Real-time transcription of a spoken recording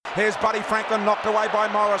Here's Buddy Franklin knocked away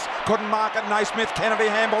by Morris. Couldn't mark it. Naismith,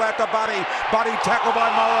 Kennedy handball out to Buddy. Buddy tackled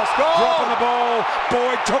by Morris. Goal! Dropping the ball.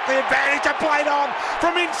 Boyd took the advantage and played on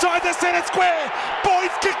from inside the centre square.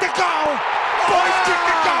 Boyd's kicked a goal. Boyd's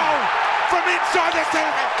kicked a goal from inside the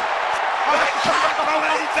centre. I can't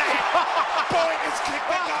believe that. Boyd has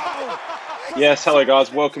kicked a goal. Yes, hello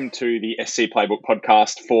guys. Welcome to the SC Playbook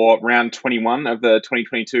podcast for round 21 of the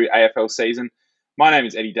 2022 AFL season. My name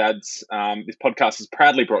is Eddie Dadds. This podcast is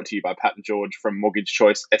proudly brought to you by Pat and George from Mortgage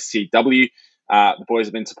Choice SCW. The boys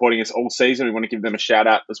have been supporting us all season. We want to give them a shout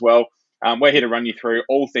out as well. We're here to run you through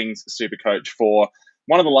all things Supercoach for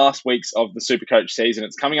one of the last weeks of the Supercoach season.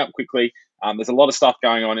 It's coming up quickly. There's a lot of stuff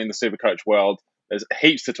going on in the Supercoach world. There's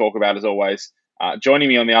heaps to talk about as always. Joining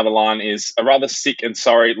me on the other line is a rather sick and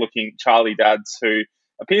sorry looking Charlie Dadds who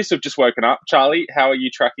appears to have just woken up. Charlie, how are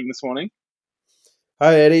you tracking this morning?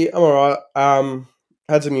 Hey Eddie, I'm alright.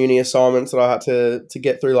 Had some uni assignments that I had to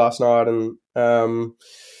get through last night, and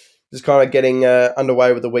just kind of getting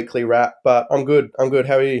underway with the weekly wrap. But I'm good.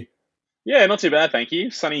 How are you? Yeah, not too bad, thank you.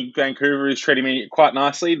 Sunny Vancouver is treating me quite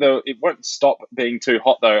nicely, though it won't stop being too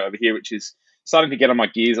hot though over here, which is starting to get on my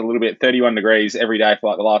gears a little bit. 31 degrees every day for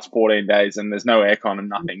like the last 14 days, and there's no aircon and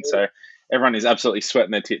nothing. So everyone is absolutely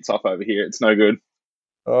sweating their tits off over here. It's no good.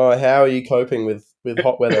 Oh, how are you coping with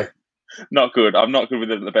hot weather? Not good. I'm not good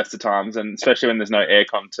with it at the best of times, and especially when there's no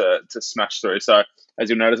aircon to smash through. So as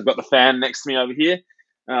you'll notice, I've got the fan next to me over here.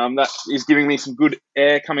 That is giving me some good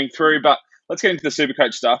air coming through. But let's get into the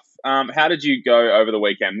Supercoach stuff. How did you go over the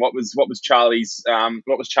weekend? What was Charlie's team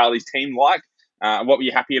like? What were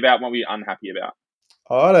you happy about? What were you unhappy about?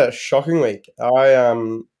 I had a shocking week. I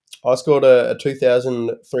scored a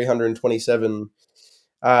 2,327,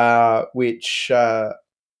 which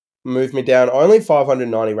moved me down only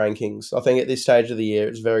 590 rankings. I think at this stage of the year,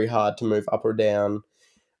 it's very hard to move up or down.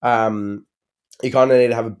 You kind of need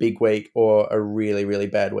to have a big week or a really, really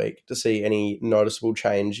bad week to see any noticeable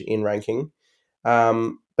change in ranking.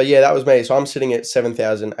 But yeah, that was me. So I'm sitting at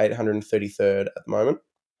 7,833rd at the moment.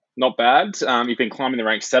 Not bad. You've been climbing the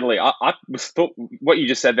ranks steadily. I thought what you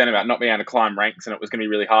just said then about not being able to climb ranks and it was going to be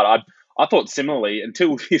really hard. I thought similarly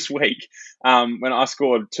until this week when I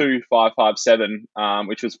scored 2,557,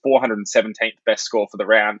 which was 417th best score for the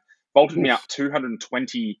round, vaulted me up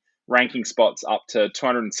 220 ranking spots up to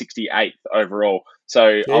 268th overall.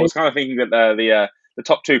 So I was kind of thinking that the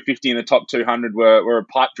top 250 and the top 200 were a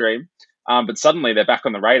pipe dream, but suddenly they're back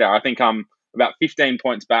on the radar. I think I'm about 15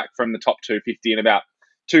 points back from the top 250 and about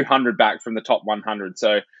 200 back from the top 100.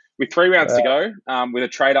 So with 3 rounds to go, with a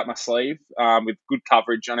trade up my sleeve, with good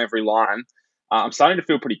coverage on every line, I'm starting to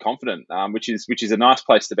feel pretty confident, which is a nice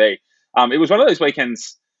place to be. It was one of those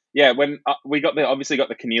weekends, yeah, when we obviously got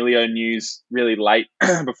the Cornelio news really late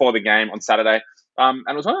before the game on Saturday, and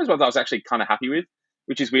it was one of those ones I was actually kind of happy with,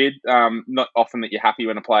 which is weird. Not often that you're happy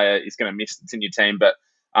when a player is going to miss that's in your team, but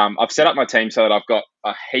I've set up my team so that I've got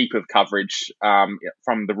a heap of coverage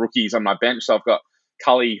from the rookies on my bench. So I've got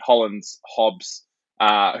Cully, Hollins, Hobbs,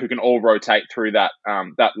 who can all rotate through that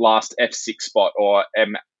last F6 spot or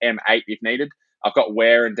M8 if needed. I've got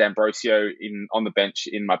Ware and D'Ambrosio on the bench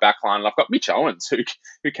in my back line. And I've got Mitch Owens, who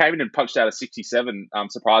came in and punched out a 67,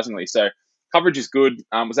 surprisingly. So coverage is good.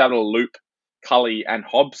 Was able to loop Cully and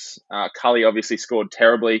Hobbs. Cully obviously scored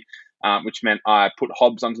terribly, which meant I put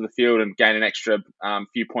Hobbs onto the field and gained an extra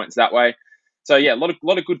few points that way. So yeah, a lot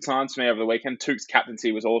of good times for me over the weekend. Took's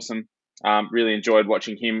captaincy was awesome. Really enjoyed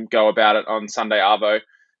watching him go about it on Sunday Arvo.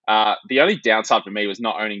 The only downside for me was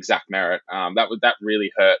not owning Zach Merritt. That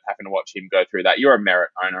really hurt having to watch him go through that. You're a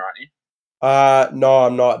Merritt owner, aren't you? No,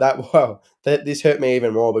 I'm not. This hurt me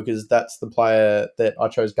even more because that's the player that I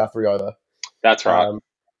chose Guthrie over. That's right.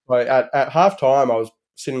 At halftime, I was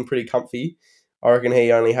sitting pretty comfy. I reckon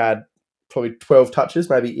he only had probably 12 touches,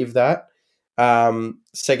 maybe if that.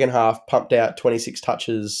 Second half, pumped out 26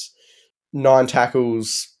 touches, 9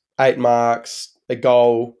 tackles, 8 marks, a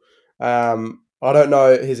goal. I don't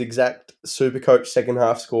know his exact Supercoach second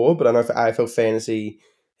half score, but I know for AFL Fantasy,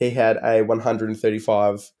 he had a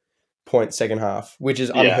 135-point second half, which is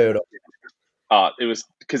unheard of. It was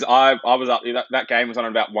because I was up. That game was on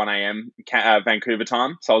at about 1 a.m. Vancouver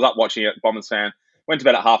time, so I was up watching it. Bombers fan. Went to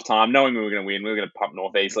bed at halftime, knowing we were going to win. We were going to pump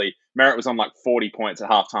North easily. Merritt was on like 40 points at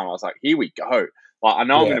halftime. I was like, here we go. Like I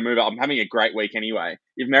know I'm going to move up. I'm having a great week anyway.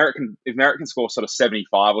 If Merritt can score sort of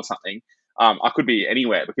 75 or something, I could be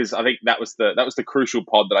anywhere because I think that was the crucial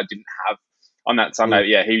pod that I didn't have on that Sunday.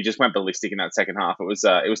 Yeah, he just went ballistic in that second half. It was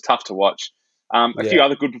tough to watch. A few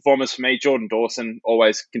other good performers for me. Jordan Dawson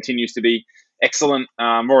always continues to be excellent.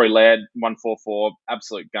 Rory Laird, 144,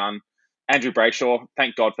 absolute gun. Andrew Brayshaw,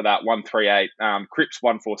 thank God for that, 138. Cripps,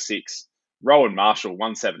 146. Rowan Marshall,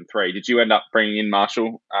 173. Did you end up bringing in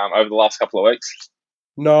Marshall over the last couple of weeks?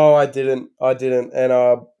 No, I didn't. And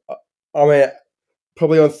I mean,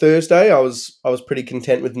 probably on Thursday, I was pretty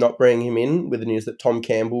content with not bringing him in with the news that Tom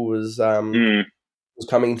Campbell was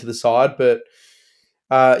coming into the side. But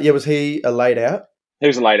was he a laid out? He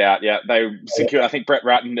was laid out, yeah. They secured. I think Brett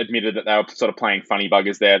Ratton admitted that they were sort of playing funny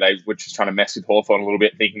buggers there. They were just trying to mess with Hawthorn a little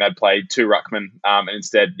bit, thinking they'd played two ruckmen, and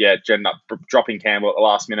instead, ended up dropping Campbell at the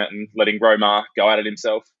last minute and letting Romar go at it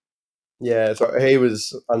himself. Yeah, so he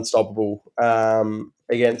was unstoppable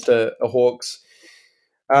against a Hawks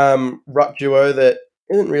ruck duo that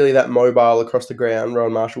isn't really that mobile across the ground.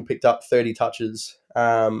 Rowan Marshall picked up 30 touches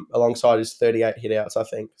alongside his 38 hitouts, I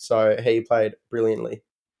think. So he played brilliantly.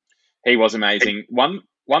 He was amazing. One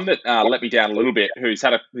that let me down a little bit, who's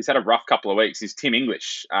had a rough couple of weeks, is Tim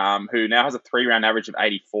English, who now has a 3-round average of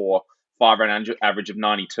 84, 5-round average of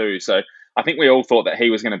 92. So I think we all thought that he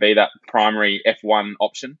was going to be that primary F1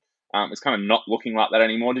 option. It's kind of not looking like that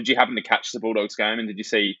anymore. Did you happen to catch the Bulldogs game, and did you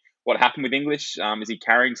see what happened with English? Is he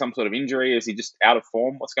carrying some sort of injury? Is he just out of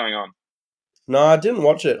form? What's going on? No, I didn't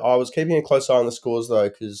watch it. I was keeping a close eye on the scores, though,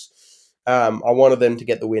 because I wanted them to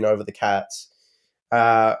get the win over the Cats.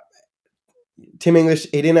 Tim English,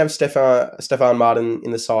 he didn't have Stefan Martin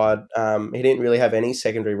in the side. He didn't really have any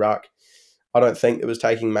secondary ruck. I don't think it was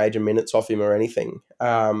taking major minutes off him or anything.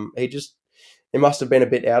 He must have been a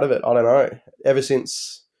bit out of it. I don't know. Ever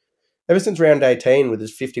since round 18 with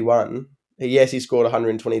his 51, he scored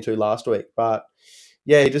 122 last week, but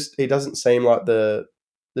yeah, he doesn't seem like the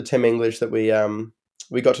Tim English that we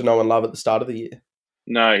got to know and love at the start of the year.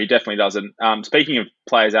 No, he definitely doesn't. Speaking of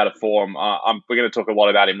players out of form, we're going to talk a lot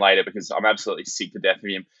about him later because I'm absolutely sick to death of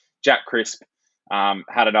him. Jack Crisp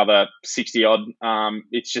had another 60 odd.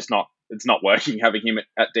 It's not working having him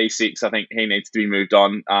at D6. I think he needs to be moved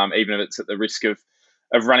on, even if it's at the risk of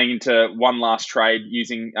running into one last trade,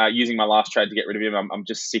 using my last trade to get rid of him. I'm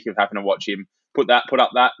just sick of having to watch him put up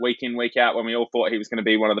that week in, week out when we all thought he was going to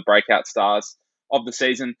be one of the breakout stars of the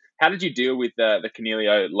season. How did you deal with the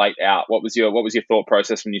Coniglio late out? What was your thought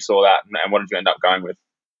process when you saw that, and what did you end up going with?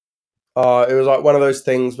 It was like one of those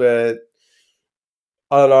things where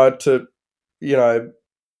I don't know,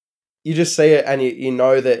 you just see it and you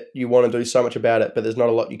know that you want to do so much about it, but there's not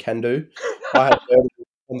a lot you can do. I had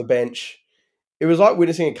on the bench. It was like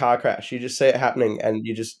witnessing a car crash. You just see it happening and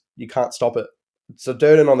you can't stop it. So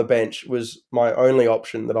Durden on the bench was my only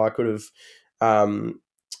option that I could have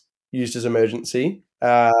used as emergency.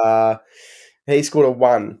 He scored a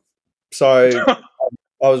 1. So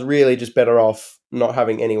I was really just better off not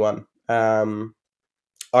having anyone. I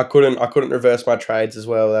couldn't reverse my trades as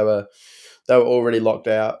well. They were already locked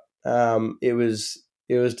out. It was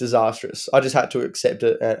disastrous. I just had to accept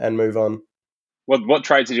it and move on. What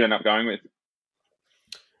trades did you end up going with?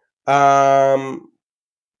 I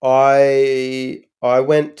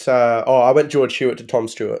went George Hewitt to Tom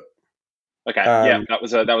Stewart. Okay, that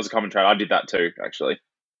was a common trade. I did that too, actually.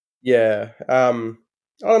 Yeah. I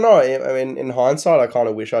don't know. I mean, in hindsight, I kind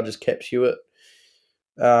of wish I just kept Hewitt.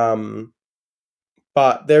 But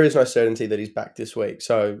there is no certainty that he's back this week,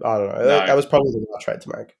 so I don't know. No. That was probably the right trade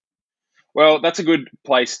to make. Well, that's a good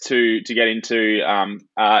place to get into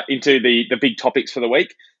the big topics for the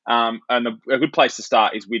week. And a good place to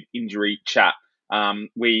start is with injury chat.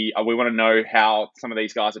 We want to know how some of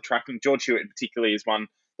these guys are tracking. George Hewitt, in particular, is one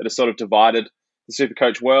that has sort of divided the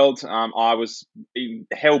Supercoach world. I was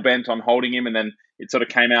hell bent on holding him, and then it sort of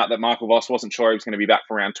came out that Michael Voss wasn't sure he was going to be back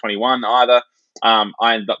for round 21 either.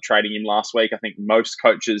 I ended up trading him last week. I think most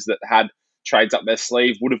coaches that had trades up their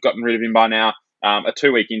sleeve would have gotten rid of him by now. A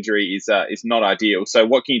 2-week injury is not ideal. So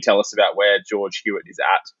what can you tell us about where George Hewitt is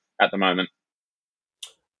at the moment?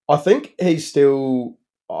 I think he's still...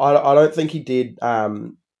 I don't think he did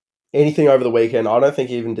anything over the weekend. I don't think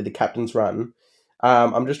he even did the captain's run.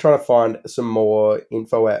 I'm just trying to find some more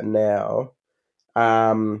info out now.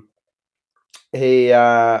 I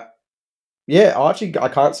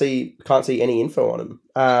can't see any info on him.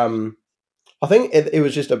 I think it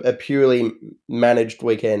was just a purely managed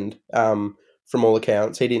weekend from all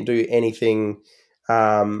accounts. He didn't do anything.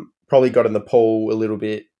 Probably got in the pool a little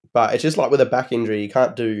bit, but it's just like with a back injury, you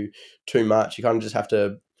can't do too much. You kind of just have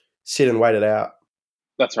to sit and wait it out.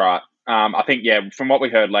 That's right. I think, from what we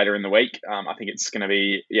heard later in the week, I think it's going to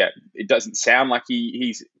be, it doesn't sound like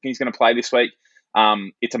he's going to play this week.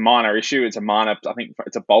 It's a minor issue. I think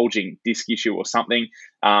it's a bulging disc issue or something.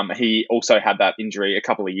 He also had that injury a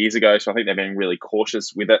couple of years ago, so I think they're being really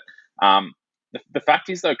cautious with it. The fact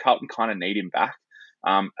is, though, Carlton kind of need him back.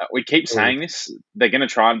 We keep saying this. They're going to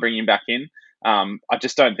try and bring him back in. I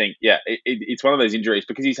just don't think, it's one of those injuries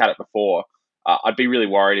because he's had it before. I'd be really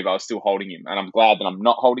worried if I was still holding him, and I'm glad that I'm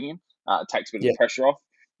not holding him. It takes a bit of Yeah. the pressure off.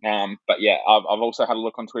 But yeah, I've also had a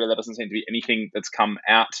look on Twitter. There doesn't seem to be anything that's come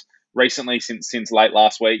out recently since late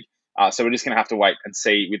last week. So we're just going to have to wait and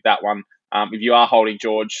see with that one. If you are holding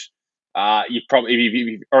George, you've probably if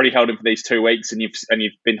you've already held him for these 2 weeks and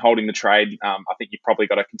you've been holding the trade. I think you've probably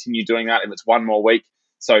got to continue doing that. If it's one more week,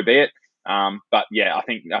 so be it. But yeah, I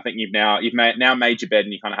think you've now made your bed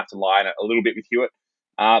and you kind of have to lie in it a little bit with Hewitt.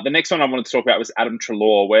 The next one I wanted to talk about was Adam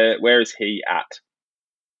Treloar. Where is he at?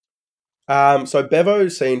 So Bevo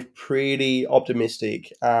seemed pretty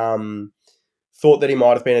optimistic. Thought that he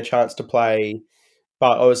might have been a chance to play,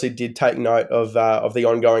 but obviously did take note of the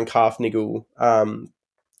ongoing calf niggle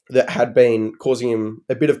that had been causing him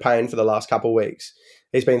a bit of pain for the last couple of weeks.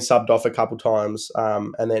 He's been subbed off a couple of times,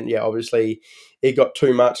 and then obviously he got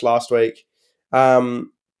too much last week.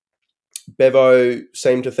 Bevo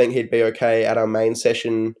seemed to think he'd be okay at our main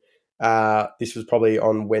session. This was probably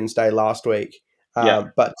on Wednesday last week,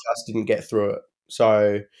 but just didn't get through it.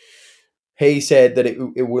 So he said that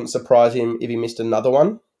it wouldn't surprise him if he missed another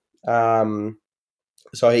one.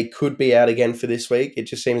 So he could be out again for this week. It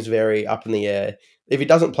just seems very up in the air. If he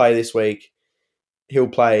doesn't play this week, he'll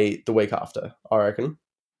play the week after, I reckon.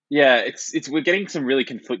 Yeah, it's we're getting some really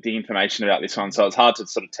conflicting information about this one, so it's hard to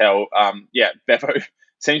sort of tell. Bevo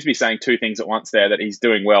seems to be saying two things at once there, that he's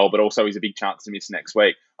doing well, but also he's a big chance to miss next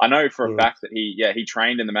week. I know for a fact that he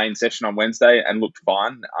trained in the main session on Wednesday and looked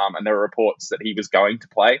fine, and there were reports that he was going to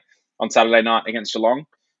play on Saturday night against Geelong.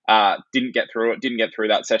 Didn't get through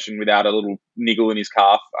that session without a little niggle in his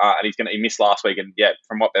calf, and he missed last week. And yeah,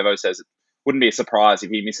 from what Bevo says, it wouldn't be a surprise if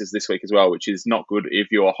he misses this week as well, which is not good if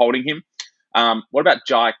you're holding him. What about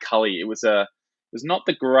Jai Culley? It was not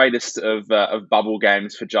the greatest of bubble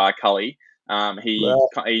games for Jai Culley.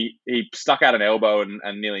 He stuck out an elbow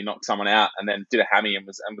and nearly knocked someone out, and then did a hammy and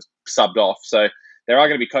was subbed off. So there are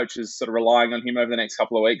going to be coaches sort of relying on him over the next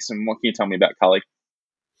couple of weeks. And what can you tell me about Culley?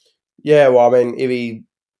 Yeah, well, I mean,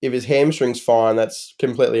 if his hamstring's fine, that's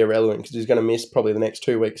completely irrelevant because he's going to miss probably the next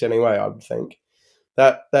 2 weeks anyway, I would think.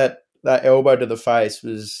 That elbow to the face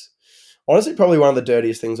was honestly probably one of the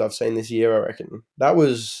dirtiest things I've seen this year, I reckon. That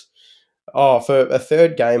was, for a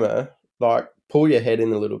third gamer, like, pull your head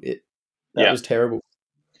in a little bit. That was terrible.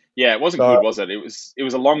 Yeah, it wasn't good, was it? It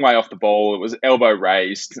was a long way off the ball. It was elbow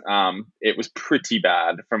raised. It was pretty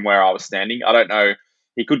bad from where I was standing. I don't know.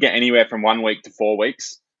 He could get anywhere from 1 week to 4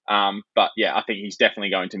 weeks. But yeah, I think he's definitely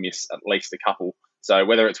going to miss at least a couple. So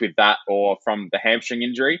whether it's with that or from the hamstring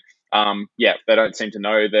injury, they don't seem to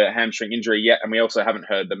know the hamstring injury yet. And we also haven't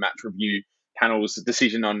heard the match review panel's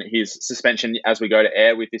decision on his suspension as we go to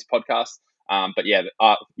air with this podcast.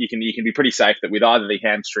 You can be pretty safe that with either the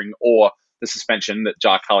hamstring or the suspension, that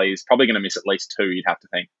Jai Culley is probably going to miss at least 2, you'd have to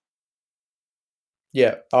think.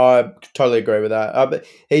 Yeah, I totally agree with that. But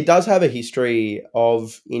he does have a history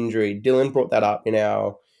of injury. Dylan brought that up in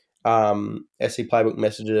our SC Playbook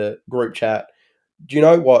Messenger group chat. Do you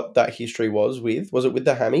know what that history was with? Was it with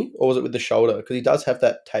the hammy or was it with the shoulder? Because he does have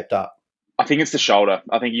that taped up. I think it's the shoulder.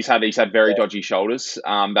 I think he's had very dodgy shoulders.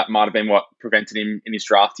 That might have been what prevented him in his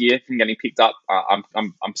draft year from getting picked up. I'm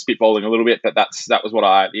spitballing a little bit, but that was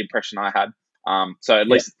the impression I had. So at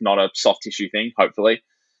least it's not a soft tissue thing, hopefully.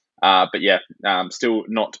 Still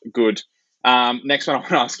not good. Next one I want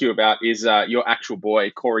to ask you about is your actual boy,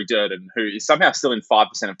 Corey Durden, who is somehow still in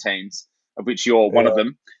 5% of teams, of which you're one of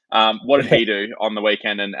them. What did he do on the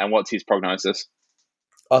weekend, and what's his prognosis?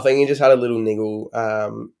 I think he just had a little niggle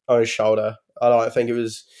on his shoulder. I don't think it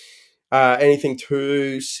was anything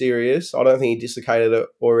too serious. I don't think he dislocated it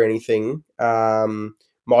or anything.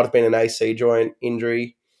 Might have been an AC joint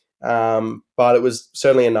injury, but it was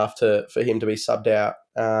certainly enough for him to be subbed out.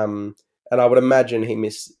 And I would imagine he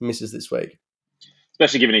misses this week,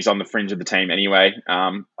 especially given he's on the fringe of the team anyway.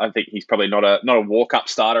 I think he's probably not a walk-up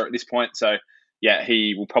starter at this point. So yeah,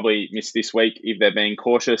 he will probably miss this week if they're being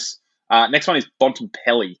cautious. Next one is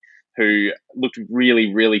Bontempelli, who looked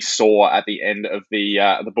really, really sore at the end of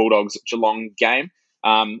the Bulldogs Geelong game.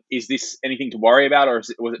 Is this anything to worry about, or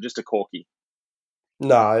was it just a corky?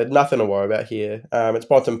 No, nothing to worry about here. It's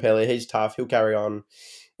Bontempelli. He's tough. He'll carry on.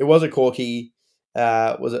 It was a corky.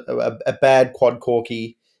 Was a bad quad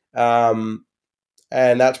corky. And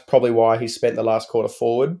that's probably why he spent the last quarter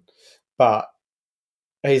forward. But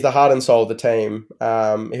he's the heart and soul of the team.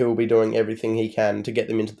 He will be doing everything he can to get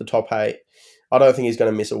them into the top 8. I don't think he's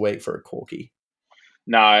going to miss a week for a corky.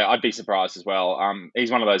 No, I'd be surprised as well.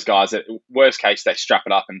 He's one of those guys that, worst case, they strap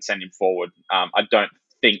it up and send him forward. I don't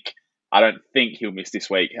think he'll miss this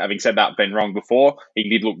week. Having said that, been wrong before. He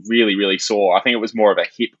did look really, really sore. I think it was more of a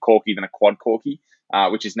hip corky than a quad corky,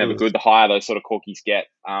 which is never good. The higher those sort of corkies get,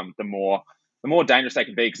 the more the more dangerous they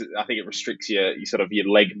can be, because I think it restricts your sort of your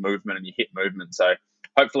leg movement and your hip movement. So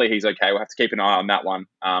hopefully he's okay. We'll have to keep an eye on that one.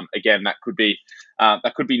 Again, that could be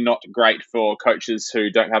not great for coaches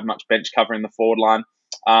who don't have much bench cover in the forward line.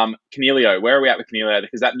 Cornelio, where are we at with Cornelio?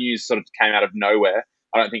 Because that news sort of came out of nowhere.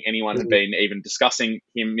 I don't think anyone had been even discussing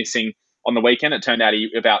him missing on the weekend. It turned out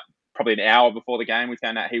about probably an hour before the game, we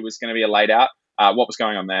found out he was going to be a laid out. What was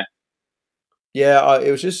going on there? Yeah,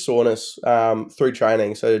 it was just soreness through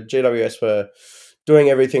training. So GWS were doing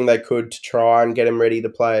everything they could to try and get him ready to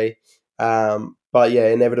play. But yeah,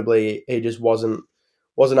 inevitably he just wasn't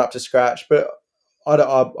up to scratch. But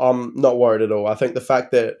I'm not worried at all. I think the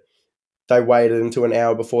fact that they waited until an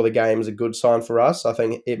hour before the game is a good sign for us. I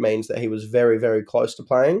think it means that he was very, very close to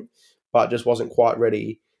playing, but just wasn't quite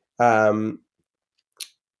ready. Mark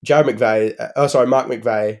McVeigh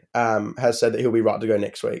has said that he'll be right to go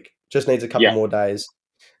next week. Just needs a couple more days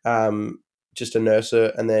just to nurse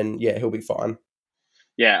it, and then, he'll be fine.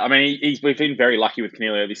 Yeah, I mean, we've been very lucky with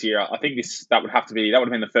Cornelio this year. I think that would have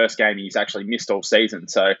been the first game he's actually missed all season.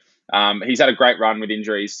 So he's had a great run with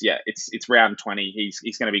injuries. Yeah, it's round 20.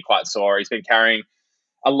 He's going to be quite sore. He's been carrying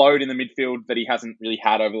a load in the midfield that he hasn't really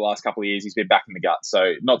had over the last couple of years. He's been back in the gut.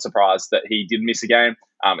 So not surprised that he did miss a game.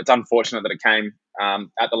 It's unfortunate that it came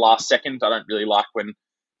at the last second. I don't really like when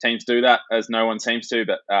teams do that, as no one seems to.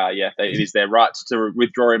 But it is their right to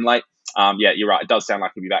withdraw him late. You're right. It does sound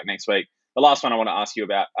like he'll be back next week. The last one I want to ask you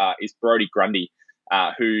about is Brodie Grundy,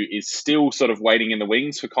 who is still sort of waiting in the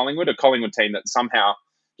wings for Collingwood, a Collingwood team that somehow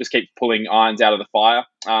just keeps pulling irons out of the fire.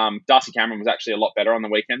 Darcy Cameron was actually a lot better on the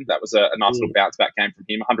weekend. That was a nice little bounce back game from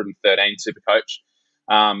him, 113 Supercoach.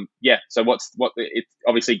 So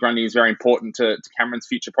obviously Grundy is very important to Cameron's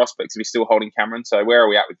future prospects if he's still holding Cameron. So where are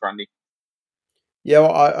we at with Grundy? Yeah,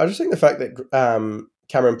 well, I just think the fact that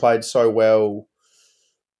Cameron played so well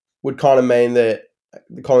would kind of mean that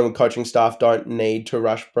the Collingwood coaching staff don't need to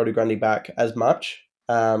rush Brodie Grundy back as much.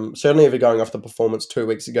 Certainly if you're going off the performance 2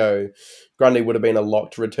 weeks ago, Grundy would have been a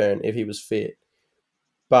lock to return if he was fit.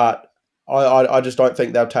 But I just don't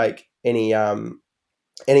think they'll take any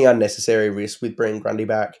unnecessary risk with bringing Grundy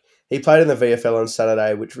back. He played in the VFL on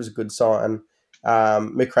Saturday, which was a good sign.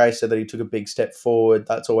 McRae said that he took a big step forward.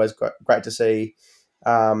 That's always great to see.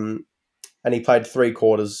 And he played 3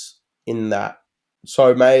 quarters in that.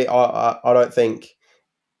 So I don't think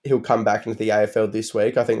he'll come back into the AFL this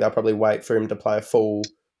week. I think they'll probably wait for him to play a full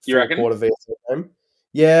quarter VFL game.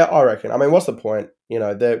 Yeah, I reckon. I mean, what's the point?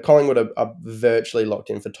 The Collingwood are virtually locked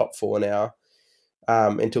in for top 4 now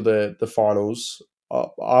until the finals.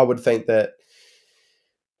 I would think that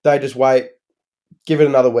they just wait, give it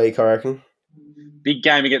another week, I reckon. Big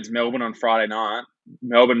game against Melbourne on Friday night.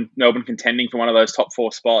 Melbourne contending for one of those top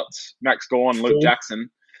 4 spots. Max Gawn, Luke Jackson.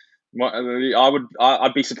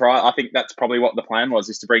 I'd be surprised. I think that's probably what the plan was,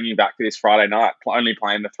 is to bring him back to this Friday night, only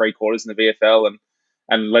playing the 3 quarters in the VFL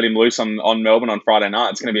and let him loose on Melbourne on Friday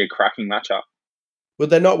night. It's going to be a cracking matchup. Would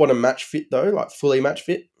they not want a match fit though, like fully match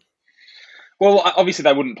fit? Well, obviously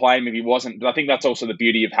they wouldn't play him if he wasn't, but I think that's also the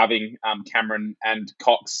beauty of having Cameron and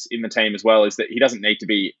Cox in the team as well, is that he doesn't need to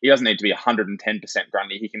be 110%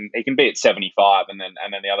 Grundy. He can be at 75, and then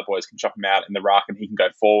the other boys can chop him out in the ruck, and he can go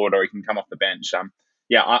forward or he can come off the bench.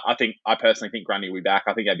 I personally think Grundy will be back.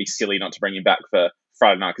 I think it'd be silly not to bring him back for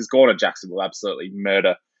Friday night, because Gordon Jackson will absolutely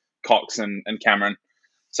murder Cox and Cameron.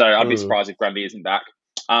 So I'd be surprised if Grundy isn't back.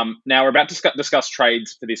 Now we're about to discuss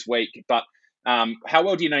trades for this week, but how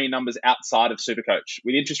well do you know your numbers outside of Supercoach?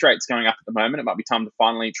 With interest rates going up at the moment, it might be time to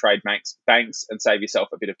finally trade banks and save yourself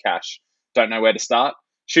a bit of cash. Don't know where to start?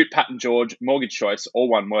 Shoot Pat and George, Mortgage Choice, all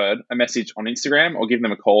one word, a message on Instagram, or give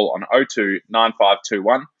them a call on 02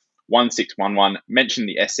 9521 1611. Mention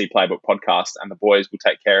the SC Playbook podcast, and the boys will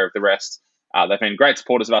take care of the rest. They've been great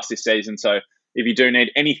supporters of us this season, so if you do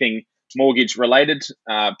need anything mortgage related,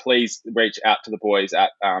 please reach out to the boys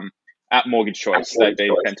at Mortgage Choice. They've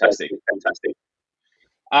been fantastic.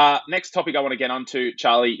 Next topic I want to get onto,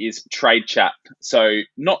 Charlie, is trade chat. So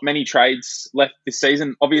not many trades left this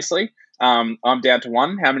season, obviously. I'm down to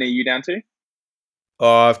 1. How many are you down to?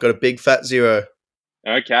 Oh, I've got a big fat 0.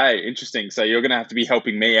 Okay, interesting. So you're going to have to be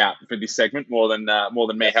helping me out for this segment more than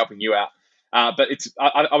me helping you out. But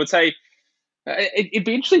I would say it'd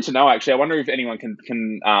be interesting to know, actually. I wonder if anyone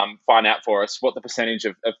can find out for us what the percentage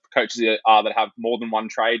of coaches are that have more than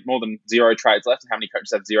 0 trades left, and how many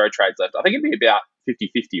coaches have 0 trades left. I think it'd be about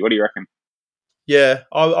 50-50. What do you reckon? Yeah,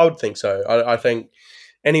 I would think so. I think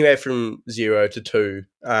anywhere from 0 to 2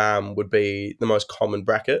 would be the most common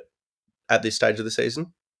bracket at this stage of the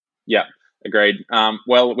season. Yeah, agreed.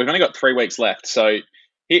 Well, we've only got 3 weeks left, so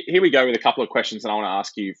here we go with a couple of questions that I want to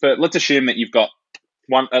ask you. Let's assume that you've got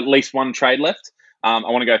at least one trade left. I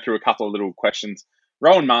want to go through a couple of little questions.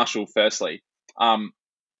 Rowan Marshall, firstly.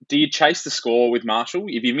 Do you chase the score with Marshall?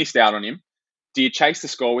 If you missed out on him, do you chase the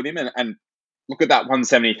score with him and look at that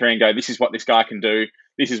 173 and go, this is what this guy can do.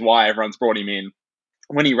 This is why everyone's brought him in.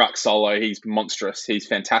 When he rucks solo, he's monstrous. He's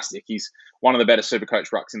fantastic. He's one of the better Supercoach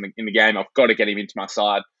rucks in the game. I've got to get him into my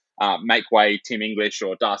side. Make way, Tim English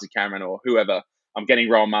or Darcy Cameron or whoever. I'm getting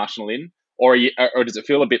Rowan Marshall in. Or does it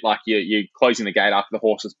feel a bit like you're closing the gate after the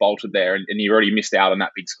horse has bolted there and you already missed out on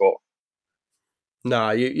that big score?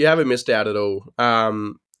 No, you haven't missed out at all.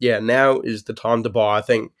 Now is the time to buy. I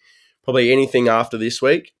think probably anything after this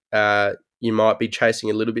week, you might be chasing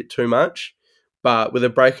a little bit too much. But with a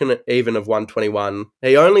break even of 121,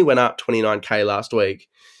 he only went up 29k last week.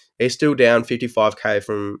 He's still down 55k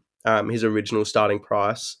from his original starting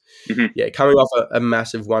price. Mm-hmm. Yeah, coming off a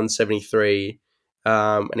massive 173,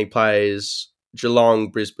 and he plays Geelong,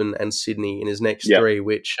 Brisbane, and Sydney in his next three,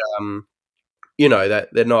 which that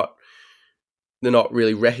they're not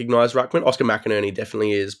really recognised ruckman. Oscar McInerney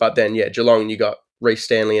definitely is, but then Geelong you got Reece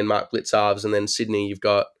Stanley and Mark Blitzarves, and then Sydney you've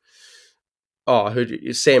got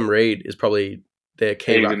Sam Reid is probably their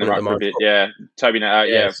key ruckman in the at the moment. Toby.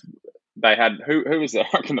 Yes. They had who was the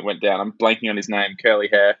ruckman that went down? I'm blanking on his name. Curly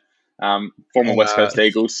hair, former West Coast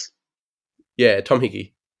Eagles. Yeah, Tom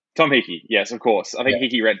Hickey. Tom Hickey, yes, of course. I think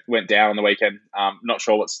Hickey went down on the weekend. Not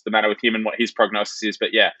sure what's the matter with him and what his prognosis is, but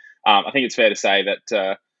I think it's fair to say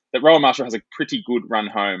that Rowan Marshall has a pretty good run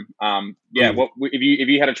home. What if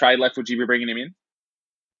you had a trade left, would you be bringing him in?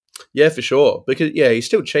 Yeah, for sure. Because he's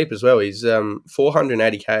still cheap as well. He's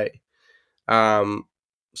 480k.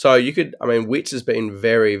 So you could. I mean, Witts has been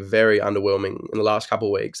very, very underwhelming in the last couple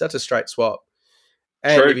of weeks. That's a straight swap.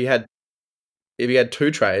 And True. if you had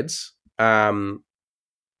two trades, left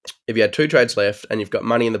and you've got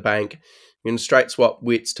money in the bank, you can straight swap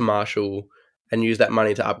Witts to Marshall and use that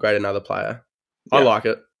money to upgrade another player. Yeah. I like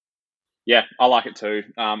it. Yeah, I like it too.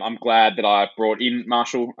 I'm glad that I brought in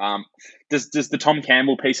Marshall. Does the Tom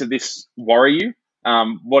Campbell piece of this worry you?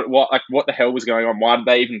 What the hell was going on? Why did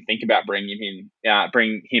they even think about bring him in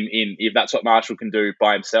if that's what Marshall can do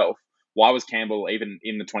by himself? Why was Campbell even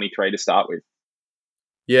in the 23 to start with?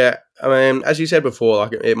 Yeah, I mean, as you said before,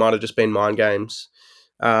 like it might have just been mind games,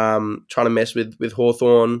 trying to mess with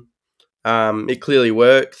Hawthorn. It clearly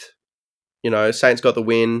worked. Saints got the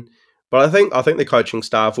win. But I think the coaching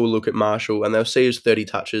staff will look at Marshall and they'll see his 30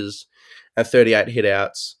 touches and 38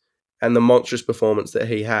 hit-outs and the monstrous performance that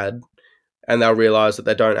he had, and they'll realise that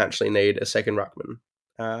they don't actually need a second ruckman.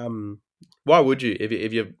 Why would you?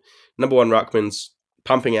 If your number one ruckman's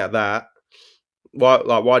pumping out that,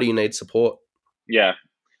 why do you need support? Yeah,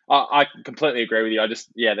 I completely agree with you.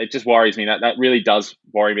 It just worries me. That really does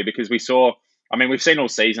worry me because we've seen all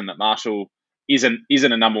season that Marshall isn't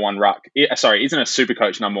a number one ruck. Isn't a super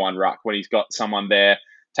coach number one ruck when he's got someone there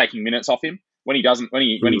taking minutes off him. When he doesn't, when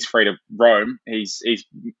he's free to roam, he's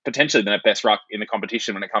potentially the best ruck in the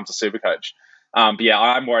competition when it comes to super coach. I'm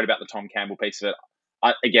worried about the Tom Campbell piece of it.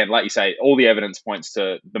 Again, like you say, all the evidence points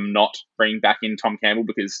to them not bringing back in Tom Campbell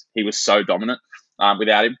because he was so dominant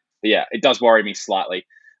without him. But it does worry me slightly.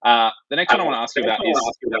 The next one I want to ask you about is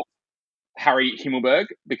Harry Himmelberg,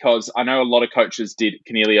 because I know a lot of coaches did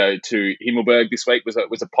Coniglio to Himmelberg this week. Was a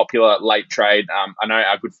popular late trade. I know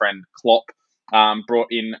our good friend Klopp brought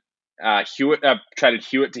in Hewitt, traded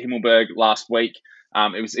Hewitt to Himmelberg last week.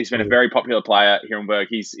 He's been a very popular player, Himmelberg.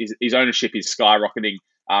 His ownership is skyrocketing.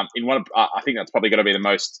 I think that's probably going to be the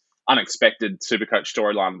most unexpected Supercoach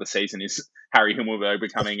storyline of the season is Harry Himmelberg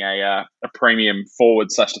becoming a premium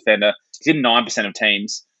forward/defender. He's in 9% of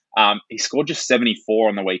teams. He scored just 74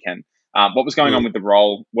 on the weekend. What was going on with the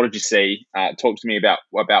role? What did you see? Talk to me about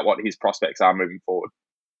what his prospects are moving forward.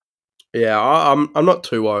 Yeah, I'm not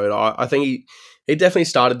too worried. I think he definitely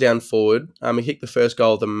started down forward. He kicked the first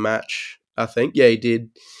goal of the match, I think. Yeah, he did.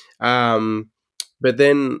 But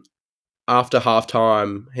then after half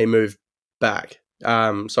time, he moved back.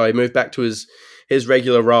 So he moved back to his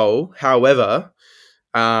regular role. However,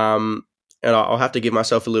 and I'll have to give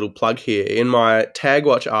myself a little plug here. In my Tag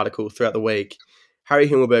Watch article throughout the week, Harry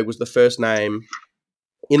Himmelberg was the first name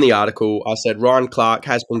in the article. I said Ryan Clark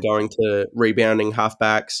has been going to rebounding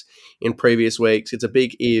halfbacks in previous weeks. It's a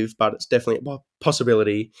big if, but it's definitely a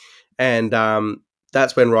possibility. And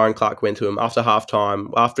that's when Ryan Clark went to him after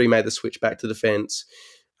halftime. After he made the switch back to defence,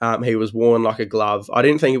 he was worn like a glove. I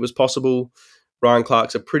didn't think it was possible. Ryan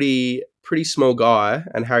Clark's a pretty small guy,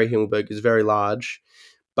 and Harry Himmelberg is very large.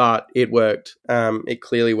 But it worked. It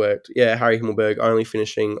clearly worked. Yeah, Harry Himmelberg only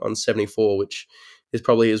finishing on 74, which is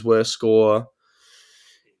probably his worst score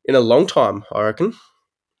in a long time, I reckon.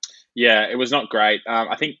 Yeah, it was not great.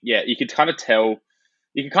 I think, you could kind of tell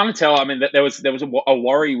you can kind of tell. I mean, that there was a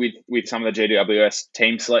worry with some of the GWS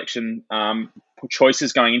team selection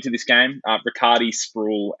choices going into this game. Riccardi,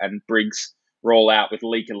 Sproul, and Briggs were all out with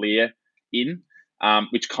Lee Kalia in,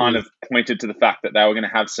 which kind of pointed to the fact that they were going to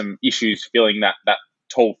have some issues filling that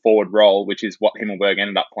tall forward role, which is what Himmelberg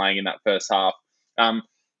ended up playing in that first half.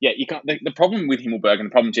 You can't. The problem with Himmelberg and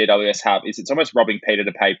the problem GWS have is it's almost robbing Peter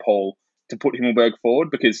to pay Paul to put Himmelberg forward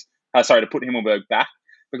to put Himmelberg back,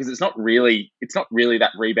 because it's not really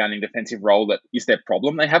that rebounding defensive role that is their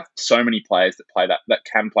problem. They have so many players that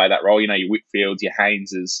can play that role. You know, your Whitfields, your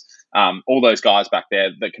Hayneses, all those guys back there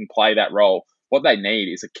that can play that role. What they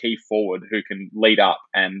need is a key forward who can lead up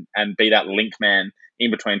and be that link man in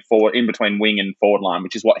between wing and forward line,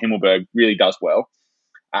 which is what Himmelberg really does well.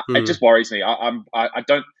 It just worries me.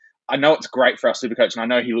 I know it's great for our Supercoach, and I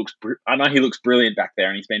know he looks brilliant back there,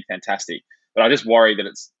 and he's been fantastic. But I just worry that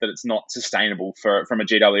it's not sustainable from a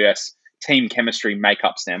GWS team chemistry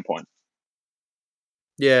makeup standpoint.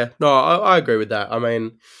 Yeah, no, I agree with that. I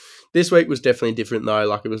mean, this week was definitely different though.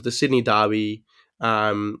 Like, it was the Sydney derby.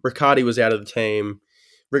 Riccardi was out of the team.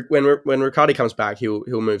 When Riccardi comes back, he'll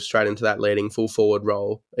move straight into that leading full forward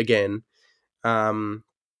role again.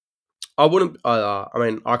 I wouldn't. I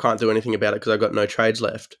mean, I can't do anything about it because I've got no trades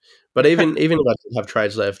left. But even if I did have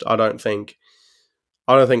trades left, I don't think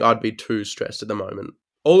I'd be too stressed at the moment.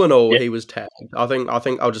 All in all, He was tagged. I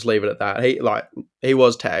think I'll just leave it at that. He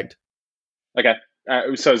was tagged. Okay,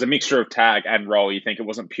 so it's a mixture of tag and role. You think it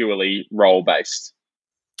wasn't purely role based?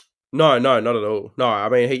 No, not at all. No, I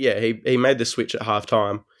mean, he made the switch at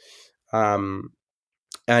halftime, and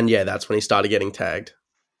that's when he started getting tagged.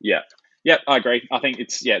 Yeah, I agree. I think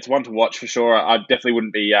it's one to watch for sure. I definitely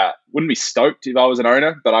wouldn't be stoked if I was an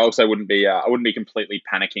owner, but I also wouldn't be completely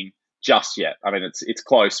panicking just yet. I mean, it's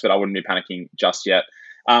close, but I wouldn't be panicking just yet.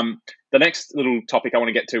 The next little topic I want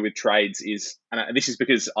to get to with trades is, and this is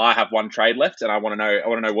because I have one trade left, and I want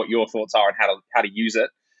to know what your thoughts are on how to use it.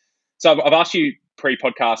 So I've asked you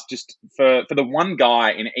pre-podcast just for the one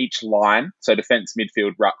guy in each line, so defense,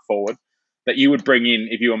 midfield, ruck, forward, that you would bring in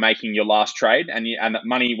if you were making your last trade and that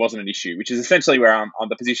money wasn't an issue, which is essentially where I'm on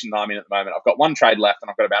the position that I'm in at the moment. I've got one trade left and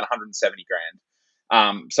I've got about 170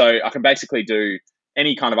 grand. So I can basically do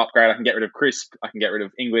any kind of upgrade. I can get rid of Crisp. I can get rid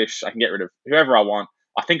of English. I can get rid of whoever I want.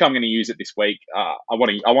 I think I'm going to use it this week. I want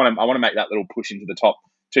to make that little push into the top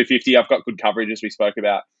 250. I've got good coverage, as we spoke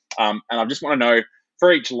about. And I just want to know,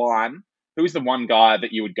 for each line, who is the one guy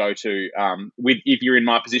that you would go to if you're in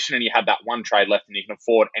my position and you had that one trade left and you can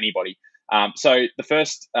afford anybody? So the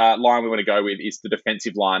first line we want to go with is the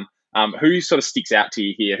defensive line. Who sort of sticks out to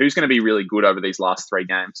you here? Who's going to be really good over these last 3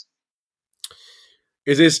 games?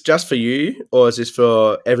 Is this just for you, or is this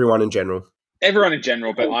for everyone in general? Everyone in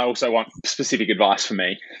general, but I also want specific advice for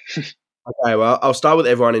me. Okay, well, I'll start with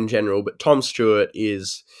everyone in general, but Tom Stewart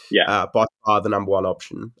is by far the number one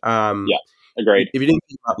option. Agreed. If you didn't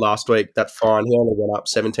pick him up last week, that's fine. He only went up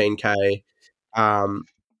 17K.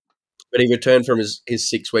 But he returned from his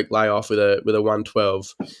 6-week layoff with a 112,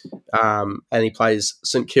 and he plays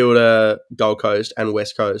St Kilda, Gold Coast, and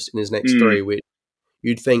West Coast in his next 3, which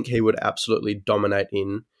you'd think he would absolutely dominate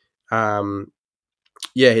in.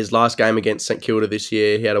 His last game against St Kilda this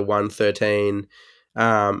year, he had a 113.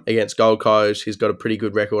 Against Gold Coast, he's got a pretty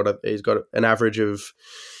good record. He's got an average of,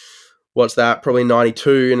 what's that? Probably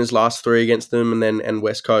 92 in his last 3 against them, and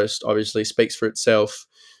West Coast obviously speaks for itself.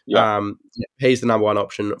 Yeah. He's the number one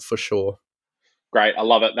option for sure. Great, I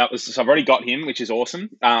love it. So I've already got him, which is awesome.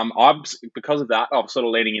 Because of that, I'm sort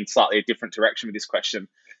of leaning in slightly a different direction with this question,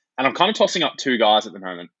 and I'm kind of tossing up 2 guys at the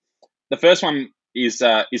moment. The first one is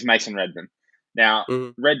Mason Redman. Now,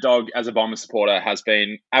 Red Dog, as a Bomber supporter, has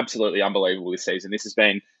been absolutely unbelievable this season. This has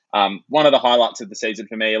been one of the highlights of the season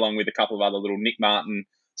for me, along with a couple of other little Nick Martin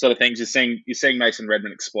sort of things. You're seeing Mason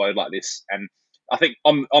Redman explode like this, and I think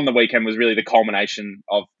on the weekend was really the culmination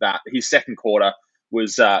of that. His second quarter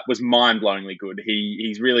was mind-blowingly good.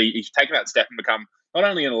 He's taken that step and become not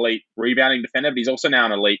only an elite rebounding defender, but he's also now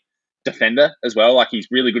an elite defender as well. Like, he's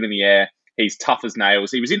really good in the air. He's tough as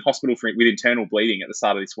nails. He was in hospital with internal bleeding at the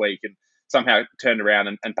start of this week and somehow turned around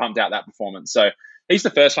and pumped out that performance. So he's the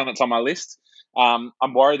first one that's on my list. I'm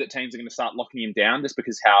worried that teams are going to start locking him down just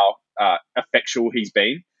because how effectual he's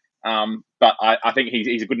been. But I think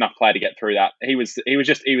he's a good enough player to get through that. He was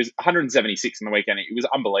 176 in the weekend. It was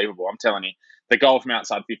unbelievable. I'm telling you, the goal from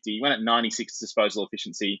outside 50. He went at 96 disposal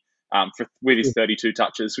efficiency with his 32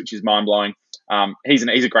 touches, which is mind blowing. He's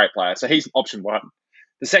a great player. So he's option one.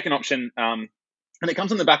 The second option, and it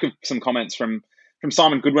comes on the back of some comments from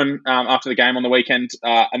Simon Goodwin after the game on the weekend,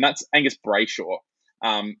 and that's Angus Brayshaw.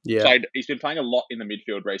 He's been playing a lot in the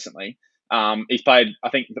midfield recently. He's played, I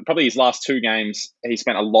think, probably his last 2 games. He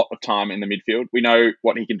spent a lot of time in the midfield. We know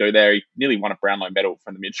what he can do there. He nearly won a Brownlow medal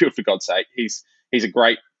from the midfield, for God's sake. He's a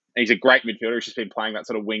great midfielder. He's just been playing that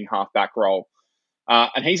sort of wing half-back role.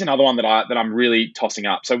 And he's another one that I'm really tossing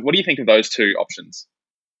up. So what do you think of those 2 options?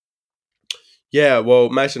 Yeah, well,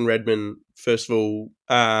 Mason Redman, first of all,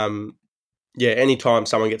 anytime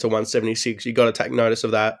someone gets a 176, you got to take notice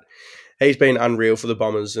of that. He's been unreal for the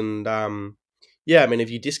Bombers. And, if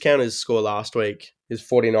you discount his score last week, his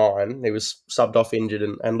 49, he was subbed off injured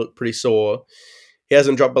and looked pretty sore. He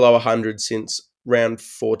hasn't dropped below 100 since round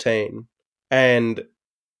 14. And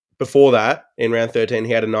before that, in round 13,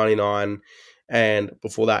 he had a 99. And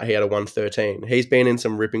before that, he had a 113. He's been in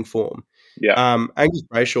some ripping form. Yeah. Angus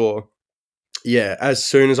Brayshaw, as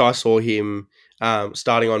soon as I saw him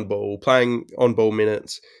starting on ball, playing on ball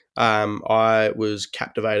minutes, I was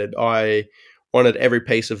captivated. I wanted every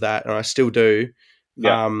piece of that, and I still do.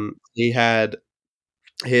 Yeah. He had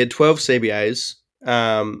 12 CBAs.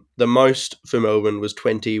 The most for Melbourne was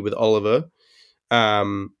 20 with Oliver.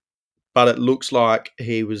 But it looks like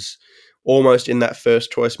he was almost in that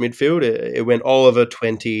first choice midfield. It went Oliver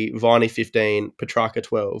 20, Viney 15, Petrarca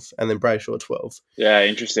 12, and then Brayshaw 12. Yeah,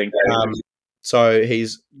 interesting. So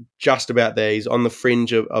he's just about there. He's on the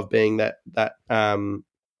fringe of being that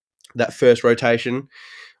first rotation.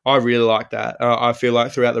 I really like that. I feel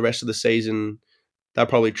like throughout the rest of the season, they'll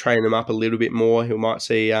probably train him up a little bit more. He might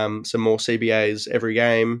see some more CBAs every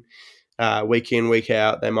game, week in, week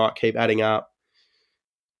out. They might keep adding up.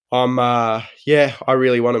 I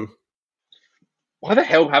really want him. Why the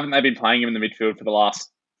hell haven't they been playing him in the midfield for the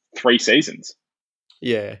last 3 seasons?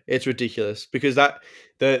 Yeah, it's ridiculous because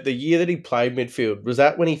the year that he played midfield, was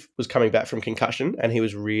that when he was coming back from concussion and he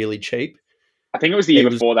was really cheap? I think it was the year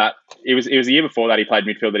before that. It was the year before that he played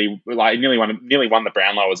midfield that he nearly won the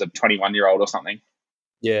Brownlow as a 21-year-old or something.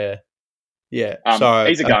 Yeah. So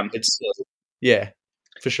he's a gun.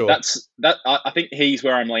 For sure. I think he's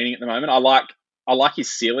where I'm leaning at the moment. I like his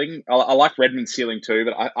ceiling. I like Redman's ceiling too,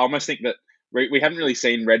 but I almost think that we haven't really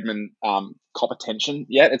seen Redman cop attention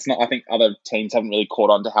yet. It's not. I think other teams haven't really caught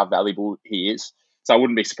on to how valuable he is. So I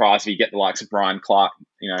wouldn't be surprised if you get the likes of Brian Clark.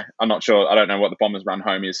 I'm not sure. I don't know what the Bombers' run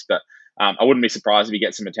home is, but I wouldn't be surprised if he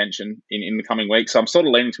gets some attention in the coming weeks. So I'm sort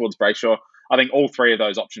of leaning towards Brayshaw. I think all 3 of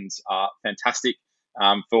those options are fantastic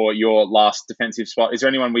for your last defensive spot. Is there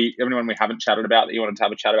anyone we haven't chatted about that you wanted to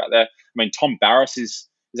have a chat about there? I mean, Tom Barrass is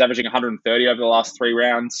averaging 130 over the last 3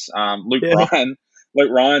 rounds. Luke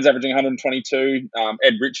Ryan's averaging 122.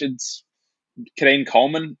 Ed Richards, Kadeem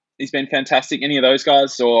Coleman, he's been fantastic. Any of those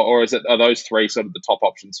guys, or are those 3 sort of the top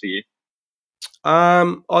options for you?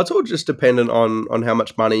 It's all just dependent on how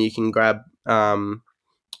much money you can grab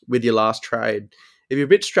with your last trade. If you're a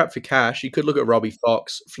bit strapped for cash, you could look at Robbie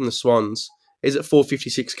Fox from the Swans. He's at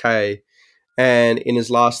 456k, and in his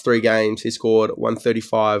last 3 games, he scored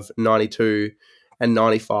 135, 92, and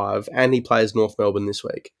 95, and he plays North Melbourne this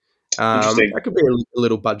week. That could be a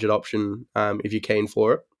little budget option if you're keen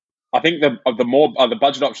for it. I think the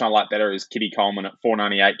budget option I like better is Kitty Coleman at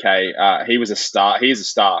 498k. He was a star. He is a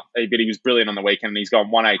star. He was brilliant on the weekend. He's gone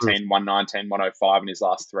 118, 119, 105 in his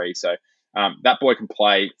last 3. So that boy can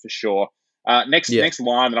play for sure. Next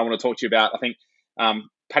line that I want to talk to you about, I think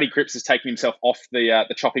Paddy Cripps has taken himself off the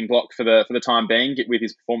chopping block for the time being with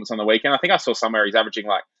his performance on the weekend. I think I saw somewhere he's averaging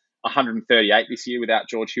like 138 this year without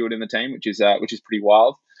George Hewitt in the team, which is pretty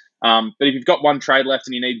wild. But if you've got one trade left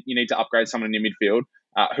and you need to upgrade someone in your midfield,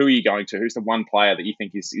 who are you going to? Who's the one player that you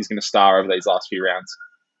think is going to star over these last few rounds?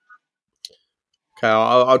 Okay,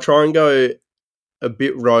 I'll try and go a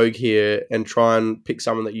bit rogue here and try and pick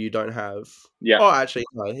someone that you don't have. Yeah. Oh, actually,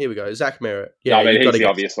 no, here we go. Zach Merrett. Yeah, he's the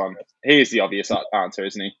obvious one. He is the obvious answer,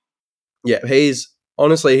 isn't he? Yeah, he's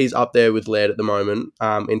up there with Laird at the moment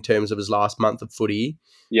in terms of his last month of footy.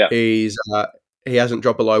 Yeah. He hasn't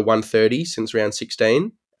dropped below 130 since round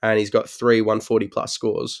 16, and he's got 3 140-plus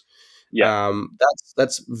scores. Yeah.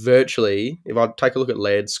 That's virtually, if I take a look at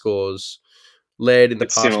Laird's scores, Laird in the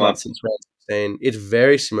past month since round 16, it's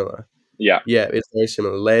very similar. Yeah, it's very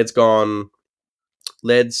similar. Laird's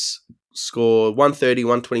score 130,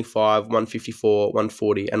 125, 154,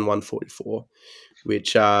 140, and 144,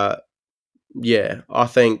 which, I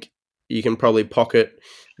think you can probably pocket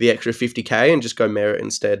the extra 50k and just go Merrett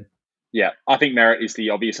instead. Yeah, I think Merrett is the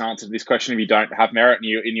obvious answer to this question. If you don't have Merrett and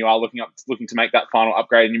you are looking to make that final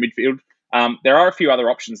upgrade in your midfield, there are a few other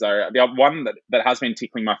options though. The one that has been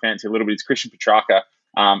tickling my fancy a little bit is Christian Petrarca,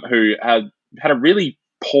 who had a really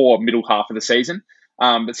poor middle half of the season,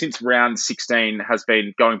 but since round 16 has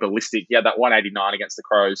been going ballistic. He had that 189 against the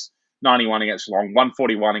Crows, 91 against Geelong,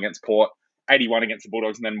 141 against Port, 81 against the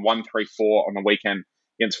Bulldogs, and then 134 on the weekend.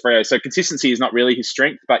 against Freo. So consistency is not really his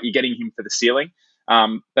strength, but you're getting him for the ceiling.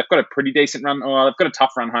 They've got a pretty decent run. Well, they've got a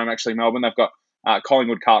tough run home, actually, Melbourne. They've got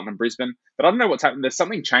Collingwood, Carlton and Brisbane. But I don't know what's happened. There's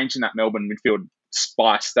something changed in that Melbourne midfield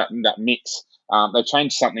spice, that mix. They've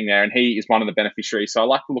changed something there, and he is one of the beneficiaries. So I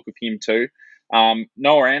like the look of him too.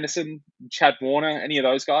 Noah Anderson, Chad Warner, any of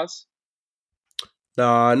those guys?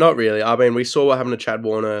 No, not really. I mean, we saw what happened to Chad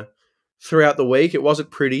Warner throughout the week. It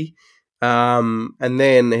wasn't pretty. And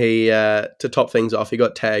then he, to top things off, he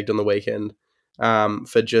got tagged on the weekend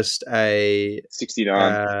for just a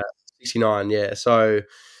 69. 69, yeah. So,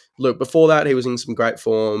 look, before that, he was in some great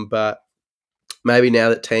form, but maybe now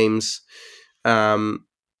that teams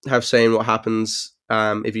have seen what happens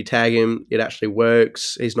if you tag him, it actually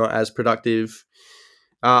works. He's not as productive.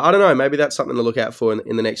 I don't know. Maybe that's something to look out for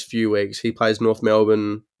in the next few weeks. He plays North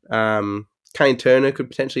Melbourne. Kane Turner could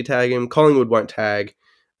potentially tag him. Collingwood won't tag.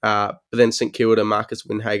 But then St Kilda, Marcus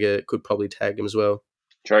Windhager could probably tag him as well.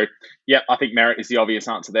 True. Yeah, I think Merritt is the obvious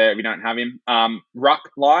answer there if you don't have him. Ruck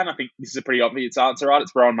line, I think this is a pretty obvious answer, right?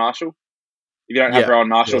 It's Rowan Marshall. If you don't have Rowan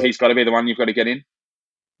Marshall, he's got to be the one you've got to get in.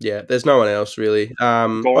 Yeah, there's no one else really.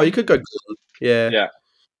 You could go Gawn. Yeah.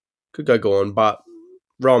 Could go Gawn, but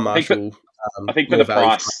Rowan Marshall. I think for the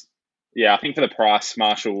price. Yeah, I think for the price,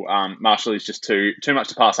 Marshall is just too much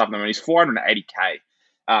to pass up on him. He's 480k.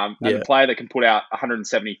 And the player that can put out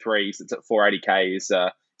 173s that's at 480k is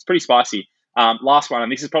it's pretty spicy. Last one,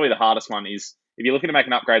 and this is probably the hardest one, is if you're looking to make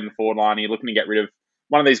an upgrade in the forward line, you're looking to get rid of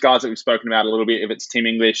one of these guys that we've spoken about a little bit. If it's Tim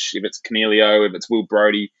English, if it's Cornelio, if it's Will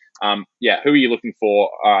Brodie, who are you looking for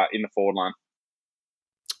in the forward line?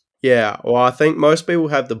 Yeah, well, I think most people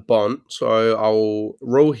have the Bont, so I'll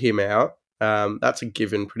rule him out. That's a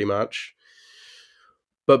given pretty much.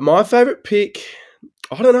 But my favourite pick,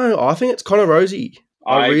 I don't know. I think it's Connor Rozee.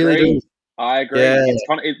 I really do. I agree. Yeah.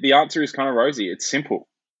 The answer is Connor Rozee. It's simple.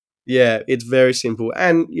 Yeah, it's very simple.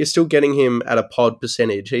 And you're still getting him at a pod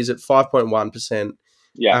percentage. He's at 5.1%.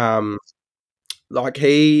 Yeah.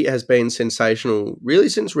 He has been sensational really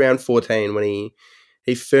since round 14 when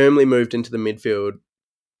he firmly moved into the midfield.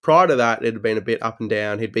 Prior to that, it had been a bit up and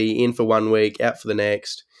down. He'd be in for 1 week, out for the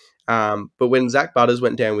next. But when Zach Butters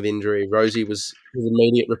went down with injury, Rozee was his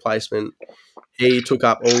immediate replacement. He took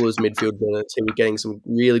up all his midfield minutes. He was getting some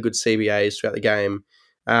really good CBAs throughout the game.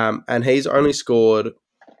 And he's only scored,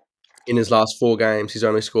 in his last 4 games, he's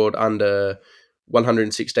only scored under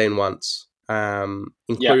 116 once,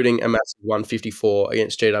 including a massive 154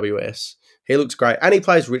 against GWS. He looks great. And he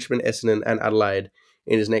plays Richmond, Essendon and Adelaide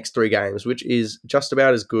in his next 3 games, which is just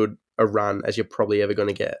about as good a run as you're probably ever going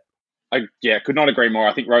to get. Could not agree more.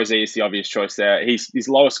 I think Rozee is the obvious choice there. His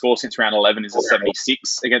lowest score since round 11 is a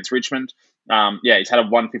 76 against Richmond. He's had a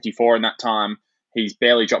 154 in that time. He's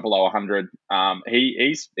barely dropped below 100.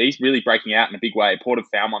 He's really breaking out in a big way. Port have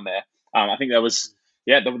found one there. I think there was,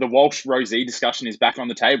 the Walsh-Rozee discussion is back on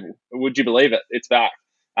the table. Would you believe it? It's back.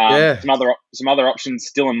 Some other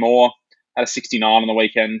options, Dylan Moore had a 69 on the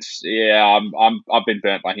weekend. Yeah, I've been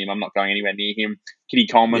burnt by him. I'm not going anywhere near him. Kitty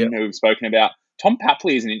Coleman, who we've spoken about. Tom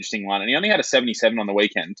Papley is an interesting one, and he only had a 77 on the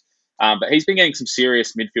weekend. But he's been getting some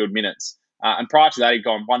serious midfield minutes. And prior to that, he'd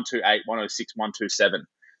gone 128, 106, 127.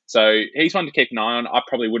 So he's one to keep an eye on. I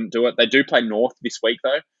probably wouldn't do it. They do play North this week,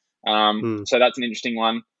 though. So that's an interesting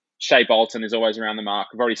one. Shea Bolton is always around the mark.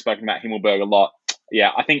 We've already spoken about Himmelberg a lot.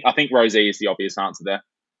 Yeah, I think Rozee is the obvious answer there.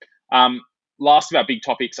 Last of our big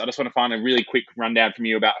topics, I just want to find a really quick rundown from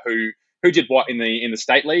you about who did what in the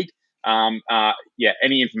state league.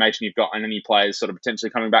 Any information you've got on any players sort of potentially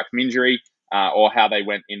coming back from injury, or how they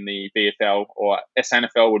went in the VFL or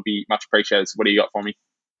SNFL would be much appreciated. So what do you got for me?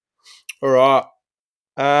 All right.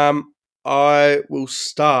 I will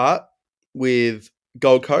start with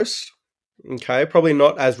Gold Coast. Okay, probably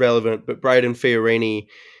not as relevant, but Braden Fiorini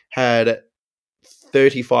had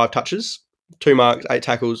 35 touches, 2 marks, 8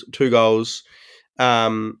 tackles, 2 goals.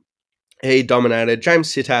 He dominated. James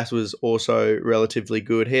Sitas was also relatively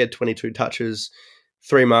good. He had 22 touches,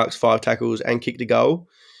 3 marks, 5 tackles, and kicked a goal.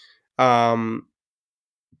 Braden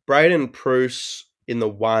Pruce in the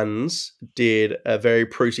ones did a very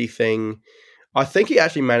Prucey thing. I think he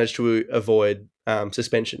actually managed to avoid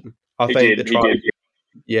suspension. He did.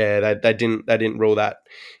 Yeah, they didn't rule that.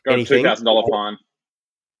 Got a $2,000 fine.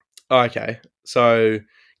 Okay, so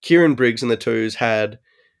Kieran Briggs in the twos had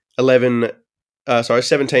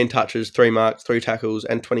 17 touches, 3 marks, 3 tackles,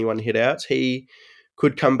 and 21 hit-outs. He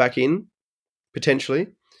could come back in, potentially.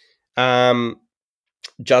 Justin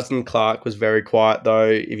Clark was very quiet, though.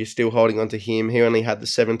 If you're still holding on to him, he only had the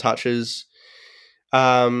 7 touches.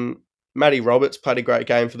 Matty Roberts played a great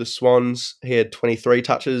game for the Swans. He had 23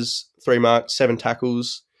 touches, 3 marks, 7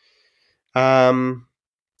 tackles.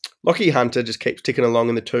 Lockie Hunter just keeps ticking along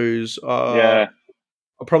in the twos. Yeah.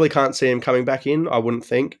 I probably can't see him coming back in, I wouldn't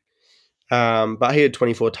think. But he had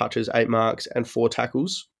 24 touches, 8 marks, and 4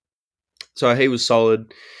 tackles. So he was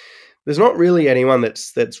solid. There's not really anyone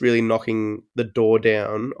that's really knocking the door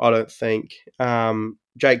down, I don't think.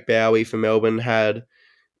 Jake Bowie for Melbourne had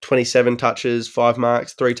 27 touches, 5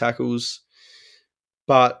 marks, 3 tackles.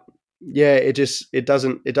 But yeah, it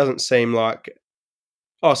doesn't seem like.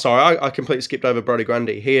 Oh, sorry, I completely skipped over Brodie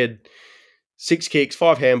Grundy. He had 6 kicks,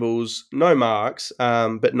 5 handballs, no marks,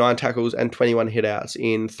 but 9 tackles and 21 hitouts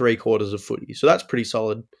in 3 quarters of footy. So that's pretty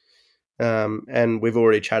solid. And we've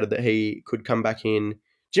already chatted that he could come back in.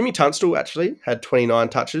 Jimmy Tunstall actually had 29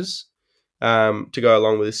 touches to go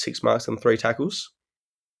along with his 6 marks and 3 tackles.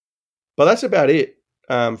 But that's about it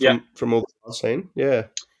from all that I've seen. Yeah.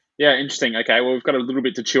 Yeah, interesting. Okay, well, we've got a little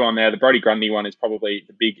bit to chew on there. The Brodie Grundy one is probably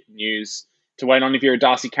the big news to wait on if you're a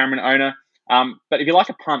Darcy Cameron owner. But if you like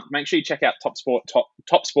a punt, make sure you check out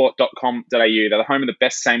topsport.com.au. They're the home of the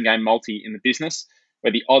best same-game multi in the business,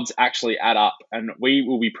 where the odds actually add up. And we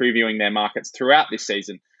will be previewing their markets throughout this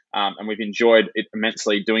season, and we've enjoyed it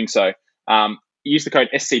immensely doing so. Use the code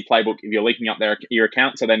SC Playbook if you're linking up your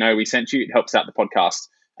account so they know we sent you. It helps out the podcast.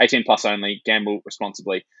 18 plus only, gamble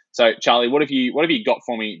responsibly. So, Charlie, what have you got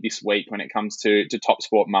for me this week when it comes to top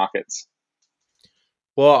sport markets?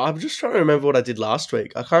 Well, I'm just trying to remember what I did last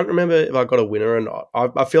week. I can't remember if I got a winner or not.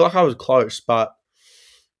 I feel like I was close, but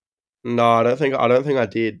no, I don't think I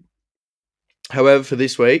did. However, for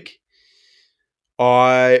this week,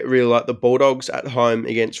 I really like the Bulldogs at home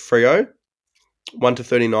against Freo,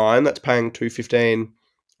 1-39. That's paying 2.15.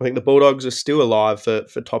 I think the Bulldogs are still alive for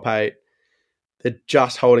top 8. They're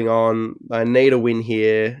just holding on. They need a win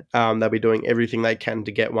here. They'll be doing everything they can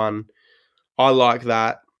to get one. I like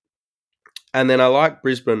that. And then I like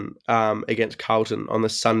Brisbane against Carlton on the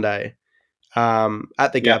Sunday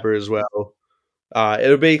at the Gabba as well.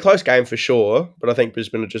 It'll be a close game for sure, but I think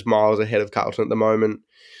Brisbane are just miles ahead of Carlton at the moment.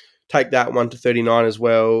 Take that 1-39 as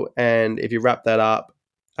well. And if you wrap that up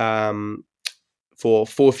for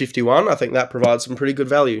 4.51, I think that provides some pretty good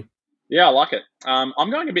value. Yeah, I like it. I'm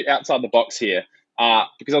going a bit outside the box here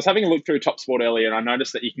because I was having a look through TopSport earlier and I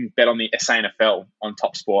noticed that you can bet on the SANFL on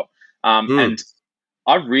TopSport. And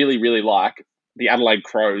I really, really like the Adelaide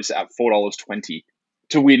Crows at $4.20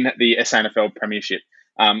 to win the SANFL Premiership.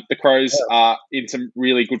 The Crows are in some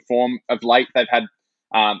really good form of late. They've had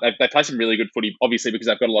they play some really good footy, obviously because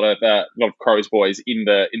they've got a lot of Crows boys in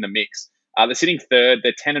the mix. They're sitting third.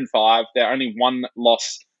 They're 10-5. They're only one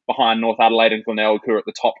loss behind North Adelaide and Glenelg, who are at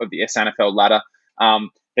the top of the SANFL ladder.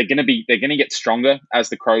 They're going to get stronger as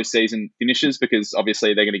the Crows season finishes because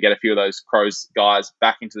obviously they're going to get a few of those Crows guys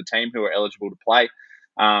back into the team who are eligible to play.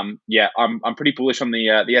 I'm pretty bullish on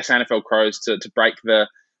the SANFL Crows to break the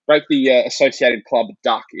associated club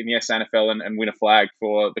duck in the SANFL and win a flag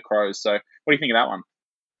for the Crows. So what do you think of that one?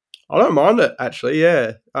 I don't mind it actually.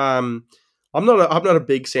 Yeah, I'm not a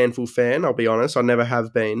big Sandful fan. I'll be honest. I never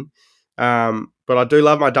have been. But I do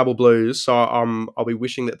love my double blues, so I'll be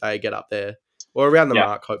wishing that they get up there or around the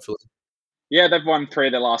mark, hopefully. Yeah, they've won 3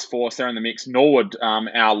 of their last 4, so they're in the mix. Norwood,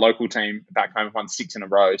 our local team back home, have won 6 in a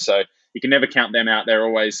row, so you can never count them out. They're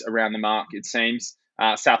always around the mark, it seems.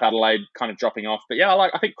 South Adelaide kind of dropping off, but yeah,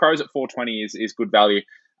 I think Crows at 4.20 is good value.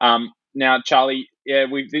 Now, Charlie, yeah,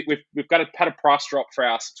 we've had a price drop for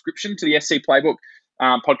our subscription to the SC Playbook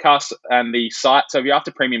podcast and the site. So if you're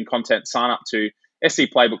after premium content, sign up to SC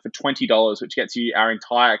Playbook for $20, which gets you our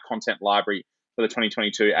entire content library for the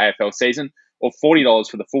 2022 AFL season, or $40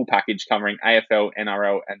 for the full package covering AFL,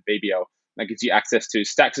 NRL, and BBL. That gives you access to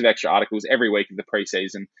stacks of extra articles every week of the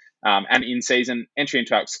preseason and in-season, entry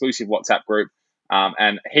into our exclusive WhatsApp group,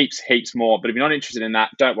 and heaps more. But if you're not interested in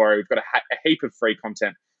that, don't worry. We've got a heap of free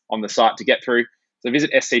content on the site to get through. So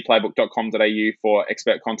visit scplaybook.com.au for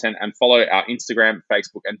expert content and follow our Instagram,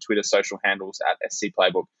 Facebook, and Twitter social handles at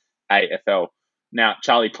scplaybookafl. Now,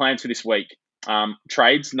 Charlie, plans for this week.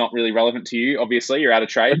 Trades, not really relevant to you, obviously. You're out of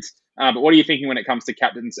trades. But what are you thinking when it comes to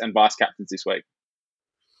captains and vice-captains this week?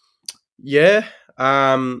 Yeah,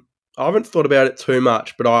 I haven't thought about it too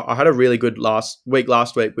much, but I had a really good last week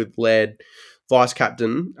with Laird,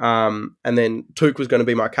 vice-captain, and then Touk was going to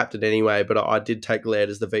be my captain anyway, but I did take Laird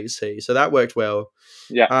as the VC, so that worked well.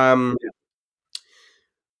 Yeah. I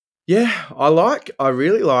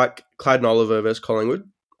really like Clayton Oliver versus Collingwood.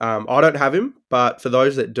 I don't have him, but for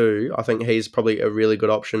those that do, I think he's probably a really good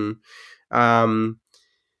option.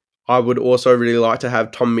 I would also really like to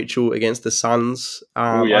have Tom Mitchell against the Suns.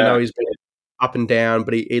 I know he's been up and down,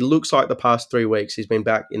 but he looks like the past 3 weeks he's been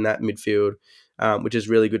back in that midfield, which is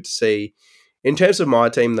really good to see. In terms of my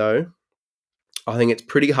team, though, I think it's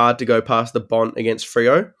pretty hard to go past the Bont against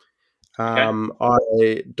Freo.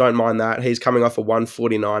 I don't mind that. He's coming off a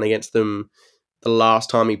 149 against them the last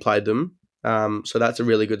time he played them. So that's a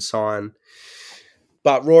really good sign.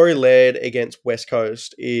 But Rory Laird against West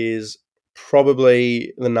Coast is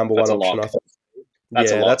probably the number That's one a option, lock. I think.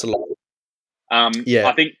 That's a lot. That's a lot. Yeah.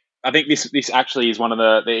 I think this actually is one of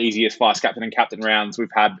the easiest vice captain and captain rounds we've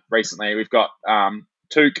had recently. We've got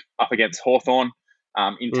Touk up against Hawthorn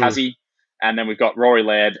in Tassie, and then we've got Rory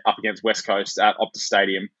Laird up against West Coast at Optus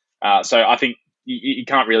Stadium. So I think you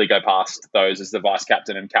can't really go past those as the vice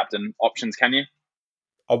captain and captain options, can you?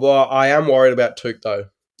 Well, I am worried about Touk though,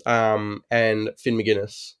 and Finn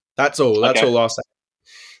McGuinness. That's all. That's all I'll say.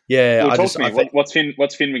 Yeah, well, talk to me. What's Finn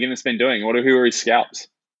McGuinness been doing? Who are his scalps?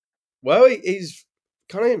 Well, he's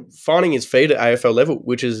kind of finding his feet at AFL level,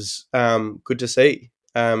 which is good to see.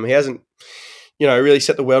 He hasn't, really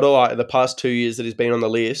set the world alight in the past 2 years that he's been on the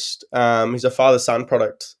list. He's a father-son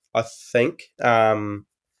product, I think.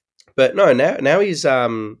 But no, now he's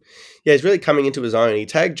he's really coming into his own. He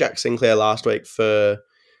tagged Jack Sinclair last week for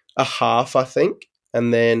a half, I think,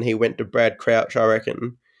 and then he went to Brad Crouch, I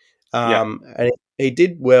reckon. And he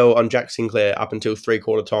did well on Jack Sinclair up until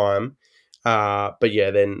 3/4 time. But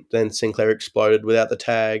yeah, then Sinclair exploded without the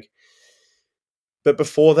tag. But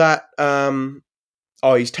before that,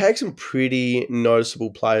 he's tagged some pretty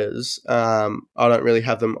noticeable players. I don't really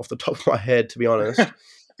have them off the top of my head, to be honest.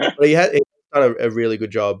 But he's done a really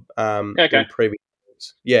good job in previous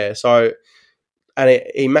years. Yeah, so, and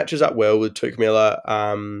he matches up well with Touk Miller.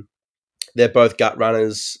 They're both gut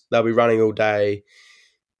runners. They'll be running all day.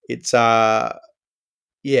 It's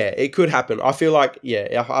it could happen. I feel like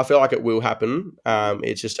it will happen.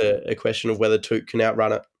 It's just a question of whether Touk can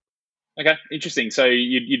outrun it. Okay, interesting. So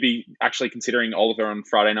you'd be actually considering Oliver on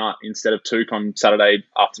Friday night instead of Touk on Saturday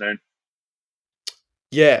afternoon?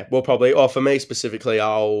 Yeah, well, probably. Or for me specifically,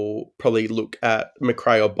 I'll probably look at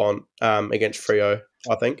McRae or Bont against Freo,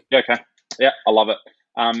 I think. Okay. Yeah, I love it.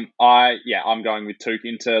 I'm going with Touk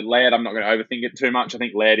into Laird. I'm not going to overthink it too much. I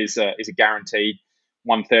think Laird is a guaranteed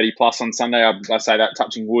 130 plus on Sunday. I say that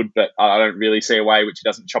touching wood, but I don't really see a way which he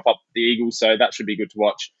doesn't chop up the Eagles, so that should be good to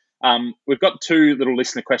watch. We've got 2 little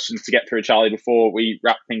listener questions to get through, Charlie, before we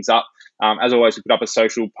wrap things up. As always, we put up a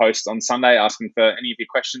social post on Sunday asking for any of your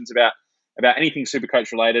questions about anything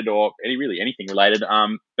Supercoach related or anything related.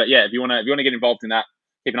 But yeah, if you want to get involved in that,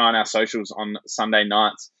 keep an eye on our socials on Sunday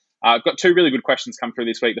nights. I've got 2 really good questions come through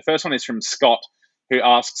this week. The first one is from Scott, who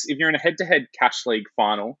asks, if you're in a head-to-head Cash League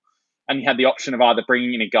final and you had the option of either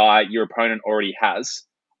bringing in a guy your opponent already has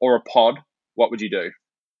or a pod, what would you do?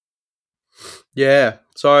 Yeah,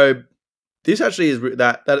 so this actually is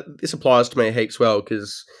that this applies to me heaps well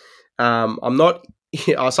because I'm not.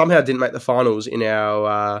 I somehow didn't make the finals in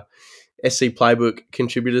our SC Playbook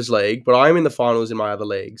Contributors League, but I am in the finals in my other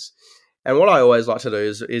leagues. And what I always like to do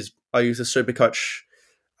is I use the Supercoach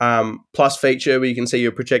Plus feature where you can see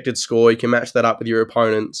your projected score. You can match that up with your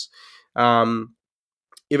opponents.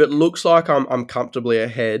 If it looks like I'm comfortably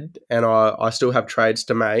ahead and I still have trades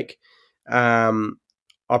to make,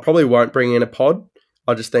 I probably won't bring in a pod.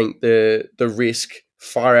 I just think the risk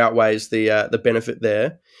far outweighs the benefit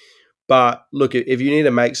there. But look, if you need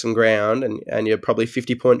to make some ground and you're probably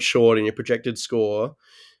 50 points short in your projected score,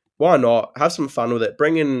 why not have some fun with it?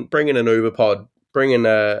 Bring in an Uber pod. Bring in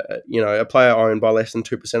a player owned by less than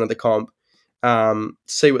 2% of the comp.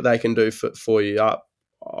 See what they can do for you.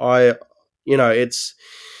 It's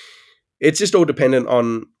just all dependent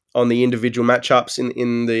on the individual matchups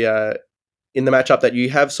in the matchup that you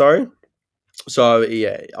have. Sorry. So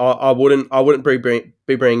yeah, I wouldn't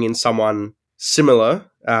be bringing in someone similar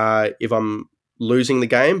if I'm losing the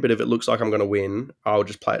game, but if it looks like I'm going to win, I'll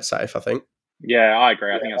just play it safe, I think. Yeah, I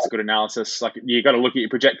agree. I think that's a good analysis. Like, you got to look at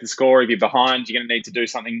your projected score. If you're behind, you're going to need to do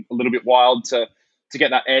something a little bit wild to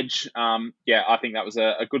get that edge. I think that was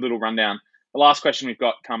a good little rundown. The last question we've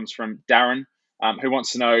got comes from Darren, who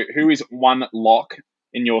wants to know, who is one lock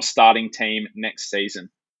in your starting team next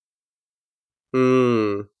season?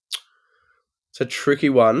 It's a tricky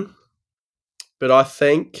one, but I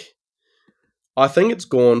think it's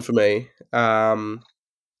gone for me.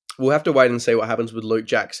 We'll have to wait and see what happens with Luke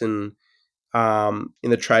Jackson in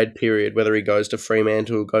the trade period, whether he goes to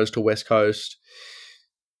Fremantle or goes to West Coast.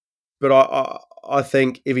 But I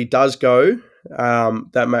think if he does go,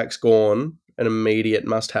 that makes Gawn an immediate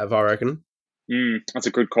must-have, I reckon. That's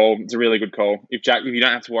a good call. It's a really good call. If you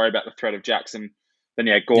don't have to worry about the threat of Jackson, then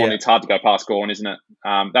Gawn, it's hard to go past Gawn, isn't it?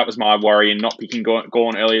 That was my worry in not picking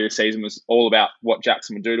Gawn earlier this season, was all about what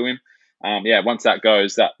Jackson would do to him. Once that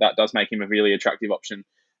goes, that does make him a really attractive option.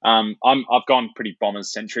 I've gone pretty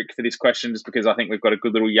Bombers centric for this question, just because I think we've got a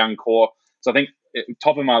good little young core. So I think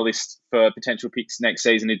top of my list for potential picks next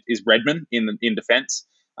season is Redman in defence.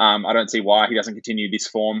 I don't see why he doesn't continue this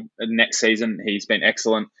form next season. He's been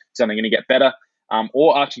excellent. He's only going to get better.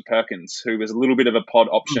 Or Archie Perkins, who was a little bit of a pod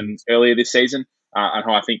option earlier this season, and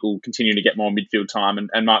who I think will continue to get more midfield time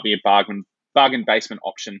and might be a bargain basement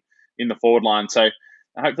option in the forward line. So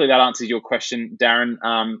hopefully that answers your question, Darren.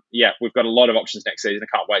 We've got a lot of options next season.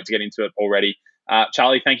 I can't wait to get into it already.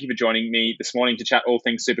 Charlie, thank you for joining me this morning to chat all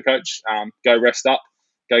things Supercoach. Go rest up.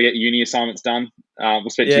 Go get your uni assignments done. We'll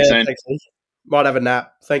speak to you soon. Thanks. Might have a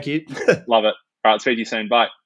nap. Thank you. Love it. All right, speak to you soon. Bye.